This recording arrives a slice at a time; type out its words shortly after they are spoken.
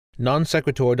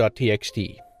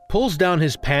nonsequitor.txt. Pulls down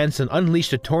his pants and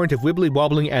unleashed a torrent of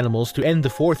wibbly-wobbling animals to end the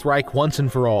Fourth Reich once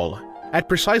and for all. At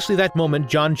precisely that moment,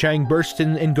 John Chang bursts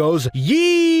in and goes,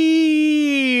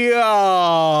 "Yee!"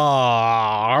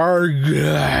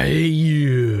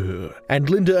 And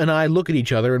Linda and I look at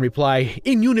each other and reply,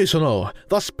 "In unisono,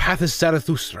 thus patheth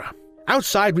Zarathustra."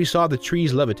 Outside, we saw the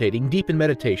trees levitating, deep in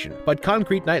meditation, but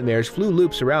concrete nightmares flew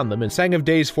loops around them and sang of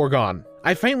days foregone.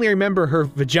 I faintly remember her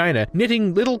vagina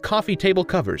knitting little coffee table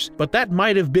covers, but that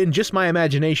might have been just my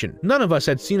imagination. None of us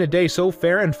had seen a day so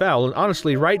fair and foul, and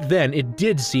honestly, right then, it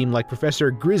did seem like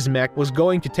Professor Grismek was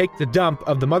going to take the dump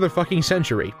of the motherfucking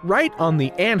century. Right on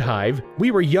the anthive,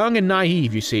 we were young and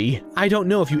naive, you see. I don't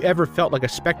know if you ever felt like a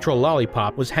spectral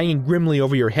lollipop was hanging grimly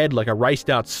over your head like a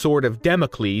riced-out sword of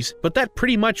Damocles, but that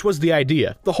pretty much was the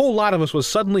idea. The whole lot of us was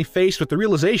suddenly faced with the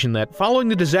realization that, following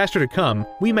the disaster to come,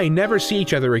 we may never see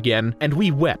each other again, and we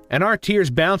wept, and our tears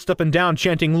bounced up and down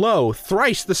chanting, "Lo,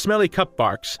 thrice the smelly cup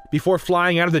barks," before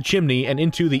flying out of the chimney and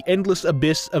into the endless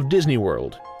abyss of Disney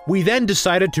World. We then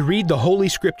decided to read the Holy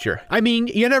Scripture. I mean,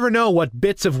 you never know what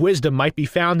bits of wisdom might be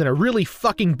found in a really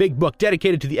fucking big book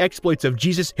dedicated to the exploits of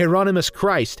Jesus Hieronymus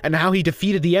Christ, and how he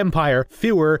defeated the Empire,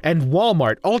 Führer, and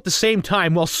Walmart all at the same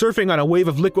time while surfing on a wave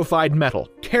of liquefied metal.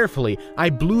 Carefully, I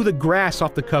blew the grass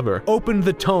off the cover, opened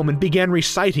the tome, and began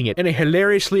reciting it in a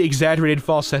hilariously exaggerated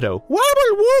falsetto.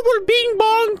 Wobble, wobble, bing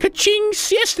bong, ka-ching,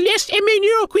 sies, les,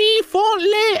 emenu, qui, font,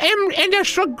 le, and a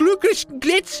schoglucus,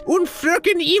 glitz, und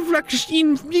fröken, ivrax,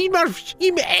 in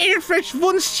im Airfresh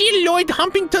von C. Lloyd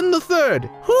Humpington III.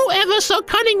 Whoever so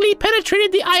cunningly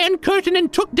penetrated the Iron Curtain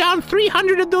and took down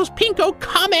 300 of those pinko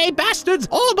kame bastards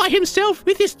all by himself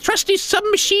with his trusty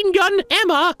submachine gun,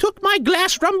 Emma, took my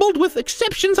glass rumbled with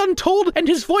exceptions untold, and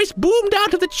his voice boomed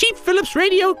out of the cheap Philips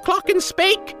radio clock and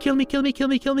spake, "Kill me, kill me, kill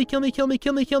me, kill me, kill me, kill me,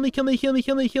 kill me, kill me, kill me, kill me,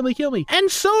 kill me, kill me, kill me.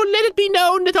 And so let it be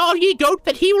known that all ye goat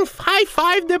that he will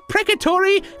high-five the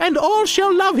precatory, and all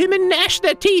shall love him and gnash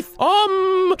their teeth.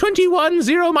 21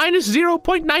 0 minus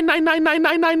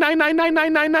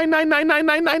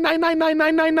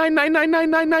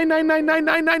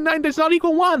 0.9999999999999999999999999999999999999999999999999999999999999999999999999999999 does not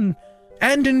equal 1.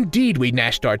 And indeed we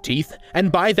gnashed our teeth,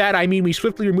 and by that I mean we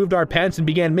swiftly removed our pants and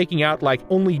began making out like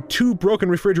only 2 broken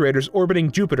refrigerators orbiting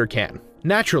Jupiter can.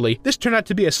 Naturally, this turned out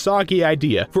to be a soggy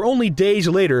idea, for only days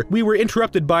later, we were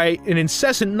interrupted by an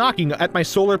incessant knocking at my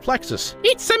solar plexus.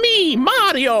 "It's-a me,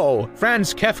 Mario!"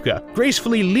 Franz Kefka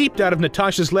gracefully leaped out of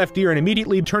Natasha's left ear and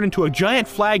immediately turned into a giant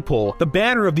flagpole, the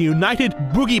banner of the United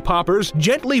Boogie Poppers,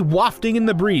 gently wafting in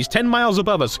the breeze 10 miles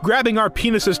above us. Grabbing our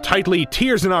penises tightly,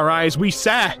 tears in our eyes, we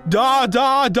sang, "Da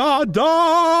da da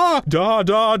da, da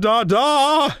da da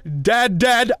da, dad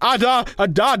dad ada,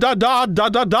 da da da da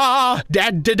da da,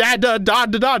 dad dad da da da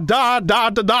da da da da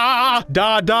da,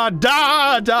 da da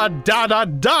da da da da da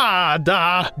da,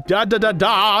 da da da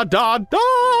da da da.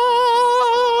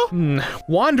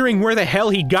 Wondering where the hell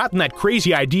he'd gotten that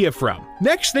crazy idea from.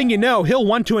 Next thing you know, he'll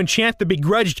want to enchant the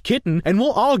begrudged kitten, and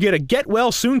we'll all get a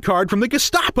get-well-soon card from the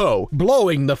Gestapo.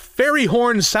 Blowing the fairy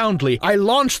horn soundly, I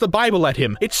launched the Bible at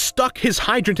him. It stuck his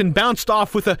hydrant and bounced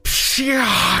off with a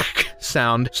pshaak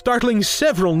sound, startling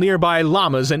several nearby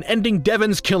llamas and ending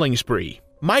Devon's killing spree.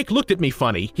 Mike looked at me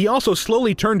funny. He also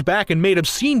slowly turned back and made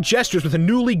obscene gestures with a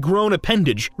newly grown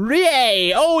appendage.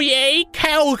 "Yay, oh yay,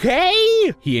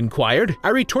 okay?" he inquired. I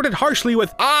retorted harshly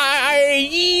with, "I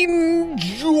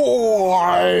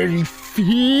enjoy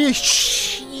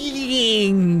fishing."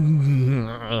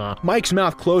 Mike's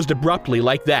mouth closed abruptly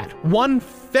like that. One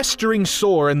festering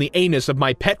sore in the anus of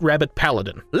my pet rabbit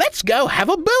paladin. "Let's go have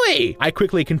a buoy," I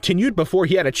quickly continued before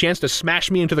he had a chance to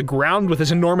smash me into the ground with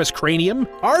his enormous cranium.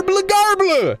 "Arble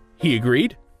garble," he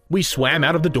agreed. We swam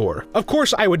out of the door. Of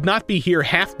course, I would not be here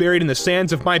half buried in the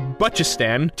sands of my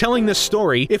Butchistan telling this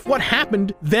story if what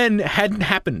happened then hadn't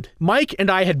happened. Mike and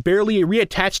I had barely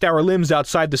reattached our limbs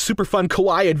outside the super fun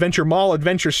Kawaii Adventure Mall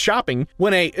Adventure shopping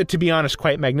when a, to be honest,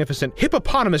 quite magnificent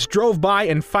hippopotamus drove by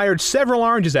and fired several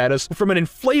oranges at us from an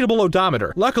inflatable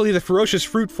odometer. Luckily, the ferocious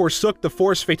fruit forsook the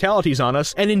force fatalities on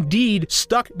us and indeed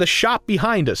stuck the shop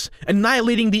behind us,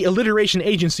 annihilating the alliteration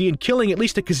agency and killing at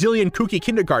least a gazillion kooky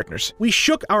kindergartners. We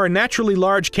shook our naturally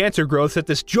large cancer growths at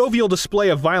this jovial display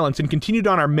of violence and continued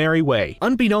on our merry way.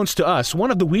 Unbeknownst to us, one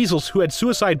of the weasels who had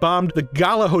suicide-bombed the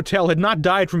Gala Hotel had not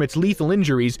died from its lethal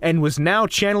injuries and was now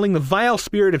channeling the vile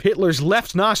spirit of Hitler's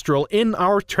left nostril in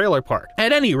our trailer park.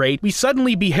 At any rate, we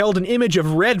suddenly beheld an image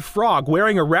of Red Frog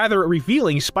wearing a rather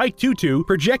revealing spiked tutu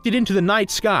projected into the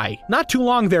night sky. Not too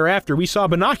long thereafter, we saw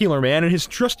Binocular Man and his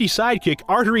trusty sidekick,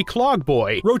 Artery Clog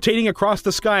Boy, rotating across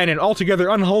the sky in an altogether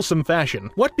unwholesome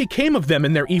fashion. What became of them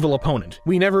in their evil opponent.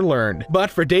 We never learned. But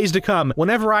for days to come,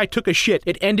 whenever I took a shit,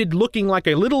 it ended looking like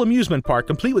a little amusement park,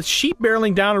 complete with sheep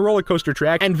barreling down a roller coaster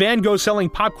track and Van Gogh selling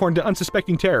popcorn to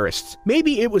unsuspecting terrorists.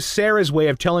 Maybe it was Sarah's way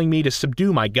of telling me to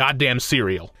subdue my goddamn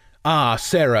cereal. Ah,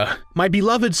 Sarah, my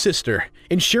beloved sister,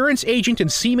 insurance agent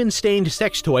and semen-stained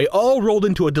sex toy all rolled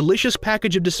into a delicious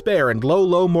package of despair and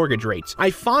low mortgage rates. I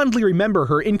fondly remember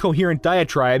her incoherent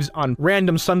diatribes on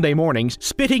random Sunday mornings,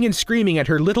 spitting and screaming at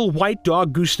her little white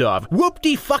dog Gustav.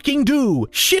 Whoop-de-fucking-doo!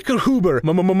 Schickerhuber!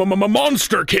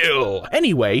 Monster kill!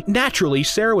 Anyway, naturally,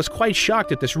 Sarah was quite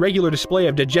shocked at this regular display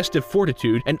of digestive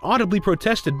fortitude and audibly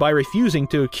protested by refusing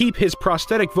to keep his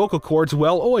prosthetic vocal cords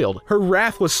well oiled. Her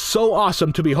wrath was so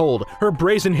awesome to behold. Her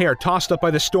brazen hair tossed up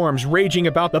by the storms, raging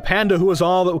about the panda who was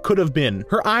all that could have been.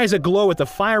 Her eyes aglow with the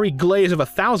fiery glaze of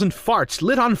 1,000 farts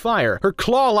lit on fire. Her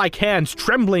claw-like hands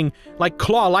trembling like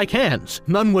claw-like hands.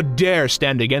 None would dare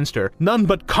stand against her. None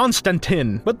but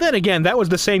Konstantin. But then again, that was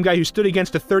the same guy who stood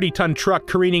against a 30-ton truck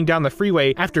careening down the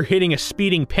freeway after hitting a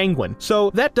speeding penguin.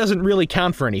 So that doesn't really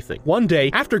count for anything. One day,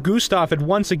 after Gustav had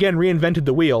once again reinvented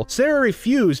the wheel, Sarah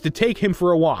refused to take him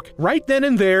for a walk. Right then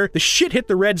and there, the shit hit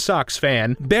the Red Sox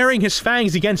fan, baring his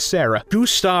fangs against Sarah.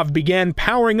 Gustav began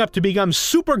powering up to become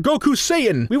Super Goku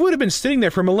Saiyan. We would have been sitting there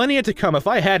for millennia to come if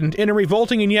I hadn't, in a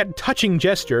revolting and yet touching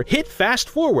gesture, hit fast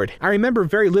forward. I remember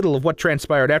very little of what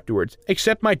transpired afterwards,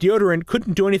 except my deodorant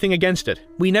couldn't do anything against it.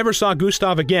 We never saw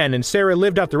Gustav again, and Sarah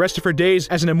lived out the rest of her days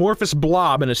as an amorphous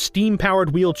blob in a steam-powered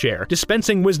wheelchair,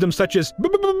 dispensing wisdom such as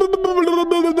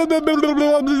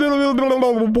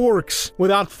works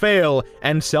without fail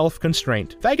and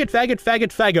self-constraint. Faggot, faggot,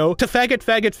 faggot, faggo, to faggot,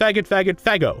 faggot, faggot, faggot,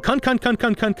 faggo. Cunt, cunt, cunt,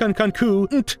 cunt, cunt, cunt, cunt, coo,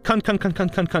 cunt, cunt, cunt,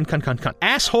 cunt, cunt, cunt, cunt, cunt, cunt.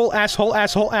 Asshole, asshole,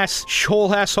 asshole, ass,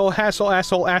 shole, asshole, asshole,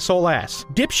 asshole, asshole, ass.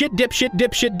 Dipshit, dipshit,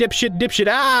 dipshit, dipshit, dipshit,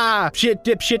 ah! Shit,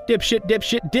 dipshit, dipshit,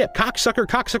 dipshit, dip. Cocksucker,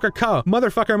 cocksucker, cuh.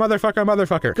 Motherfucker, motherfucker,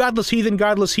 motherfucker. Godless heathen,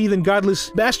 godless heathen,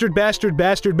 godless. Bastard, bastard,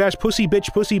 bastard, pussy, bitch,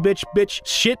 bitch.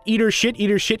 Shit eater, shit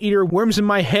eater, shit eater. Worms in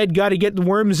my head, gotta get the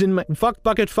worms in my. Fuck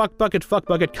bucket, fuck bucket, fuck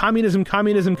bucket. Communism,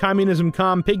 communism, communism,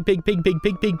 pig, pig, pig, pig,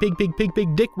 pig, pig, pig, pig, pig,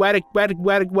 pig, dick, waddick, waddick,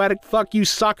 waddick, waddick. Fuck you,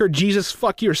 soccer, Jesus,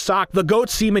 fuck your sock. The goat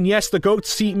semen, yes, the goat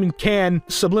semen can.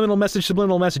 Subliminal message,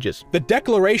 subliminal messages. The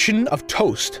Declaration of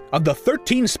Toast of the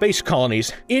 13 Space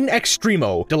Colonies in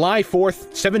Extremo, July 4th,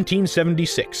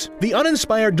 1776. The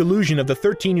uninspired delusion of the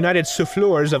 13 United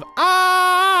Souffleurs of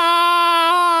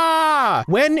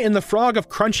when, in the frog of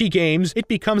crunchy games, it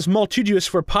becomes multitudinous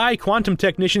for pi quantum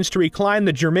technicians to recline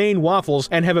the germane waffles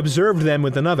and have observed them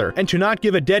with another, and to not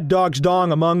give a dead dog's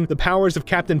dong among the powers of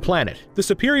Captain Planet. The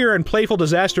superior and playful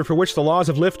disaster for which the laws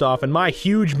of liftoff and my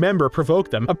huge member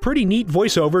provoked them, a pretty neat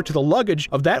voiceover to the luggage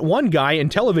of that one guy in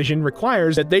television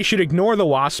requires that they should ignore the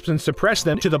wasps and suppress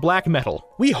them to the black metal.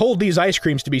 We hold these ice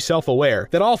creams to be self-aware,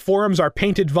 that all forums are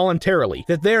painted voluntarily,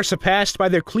 that they are surpassed by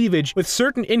their cleavage with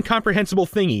certain incomprehensible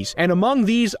thingies, and among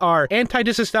these are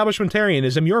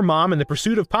anti-disestablishmentarianism, your mom, and the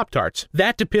pursuit of Pop-Tarts.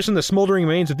 That to piss on the smoldering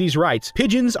remains of these rights,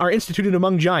 pigeons are instituted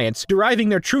among giants, deriving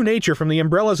their true nature from the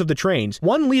umbrellas of the trains,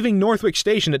 one leaving Northwick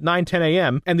Station at 9:10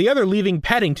 a.m., and the other leaving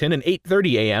Paddington at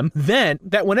 8:30 a.m., then,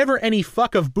 that whenever any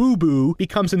fuck of boo-boo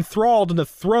becomes enthralled in the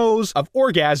throes of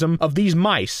orgasm of these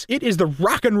mice, it is the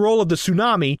rock and roll of the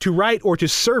tsunami to write or to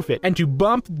surf it, and to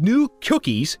bump new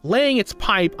cookies, laying its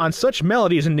pipe on such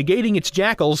melodies and negating its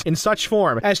jackals in such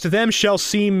form as to them shall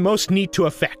seem most neat to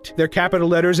affect. Their capital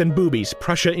letters and boobies,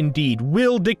 Prussia indeed,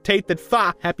 will dictate that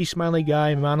happy smiley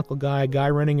guy, monocle guy, guy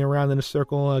running around in a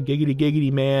circle, a giggity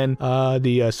giggity man,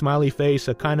 the smiley face,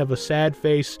 a kind of a sad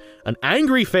face, an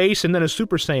angry face, and then a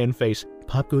Super Saiyan face.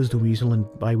 Pop goes the weasel, and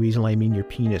by weasel I mean your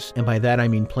penis, and by that I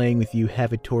mean playing with you,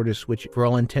 have a tortoise, which for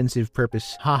all intensive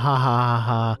purpose, ha ha ha ha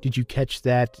ha, did you catch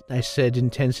that? I said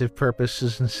intensive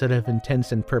purposes instead of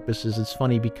intense and purposes. It's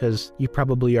funny because you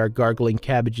probably are gargling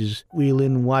cabbages,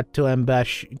 wheelin' what to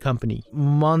ambash company.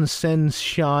 Monsens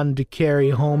Sean to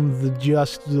carry home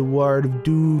the word of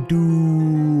do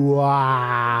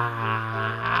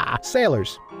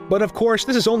sailors. But of course,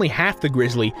 this is only half the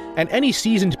grizzly, and any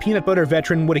seasoned peanut butter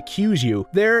veteran would accuse you.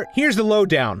 Here's the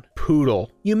lowdown. Poodle.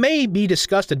 You may be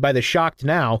disgusted by the shocked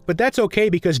now, but that's okay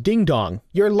because ding dong.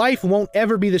 Your life won't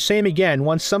ever be the same again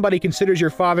once somebody considers your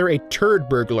father a turd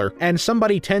burglar, and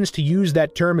somebody tends to use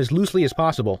that term as loosely as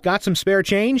possible. Got some spare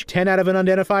change? 10 out of an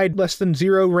unidentified less than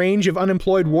 0 range of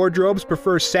unemployed wardrobes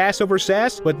prefer sass over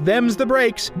sass, but them's the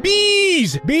breaks.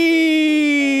 Bees!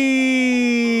 Bees!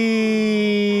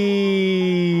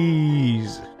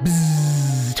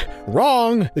 Bzzzt.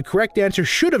 Wrong! The correct answer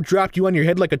should have dropped you on your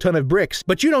head like a ton of bricks,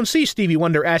 but you don't see Stevie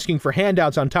Wonder asking for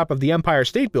handouts on top of the Empire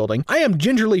State Building. I am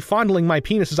gingerly fondling my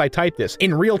penis as I type this,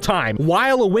 in real time,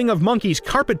 while a wing of monkeys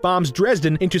carpet bombs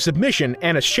Dresden into submission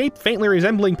and a shape faintly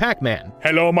resembling Pac-Man.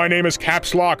 Hello, my name is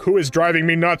Caps Lock. Who is driving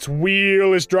me nuts?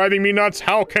 Wheel is driving me nuts.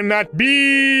 How can that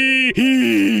be?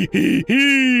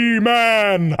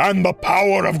 He-Man and the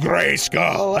power of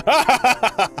Grayskull.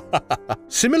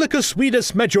 Similicus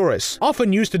Vidas Majoris,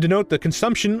 often used to denote the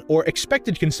consumption or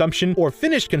expected consumption or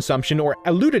finished consumption or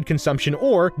alluded consumption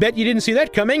or, bet you didn't see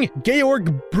that coming,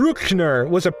 Georg Bruckner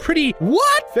was a pretty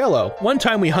fellow. One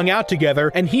time we hung out together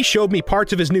and he showed me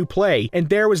parts of his new play, and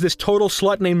there was this total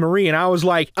slut named Marie, and I was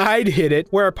like, I'd hit it,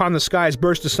 whereupon the skies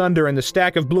burst asunder and the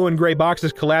stack of blue and gray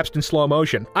boxes collapsed in slow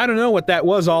motion. I don't know what that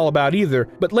was all about either,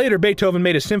 but later Beethoven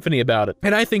made a symphony about it,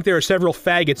 and I think there are several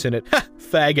faggots in it. Ha!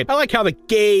 Faggot. I like how the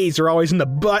gays are always in the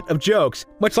butt of jokes,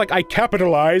 much like I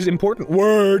capitalize important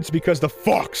words because the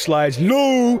fox lies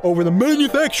low over the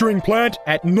manufacturing plant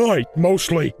at night,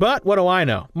 mostly. But what do I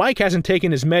know? Mike hasn't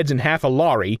taken his meds in half a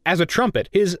lorry. As a trumpet,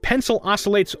 his pencil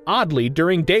oscillates oddly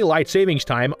during daylight savings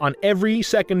time on every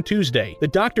second Tuesday. The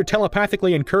doctor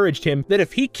telepathically encouraged him that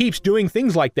if he keeps doing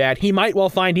things like that, he might well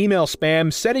find email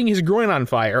spam setting his groin on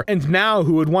fire, and now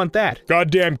who would want that?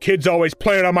 Goddamn kids always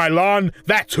playing on my lawn,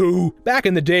 that's who! Back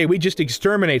in the day, we just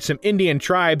exterminate some Indian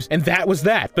tribes, and that was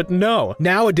that. But no,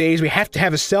 nowadays we have to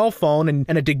have a cell phone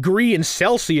and a degree in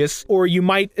Celsius, or you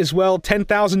might as well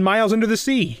 10,000 miles under the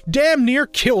sea. Damn near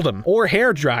killed him. Or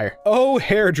hairdryer. Oh,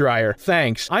 hairdryer.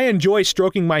 Thanks. I enjoy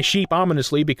stroking my sheep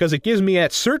ominously because it gives me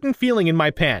that certain feeling in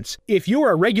my pants. If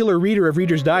you're a regular reader of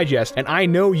Reader's Digest, and I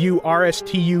know you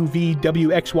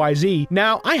RSTUVWXYZ,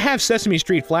 now I have Sesame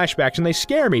Street flashbacks and they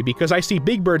scare me because I see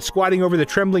Big Bird squatting over the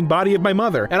trembling body of my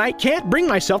mother, and I can't bring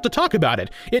myself to talk about it.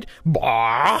 It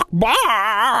bark,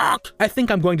 bark. I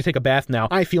think I'm going to take a bath now.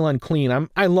 I feel unclean.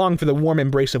 I long for the warm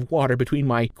embrace of water between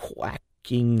my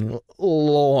quacking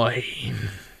loin.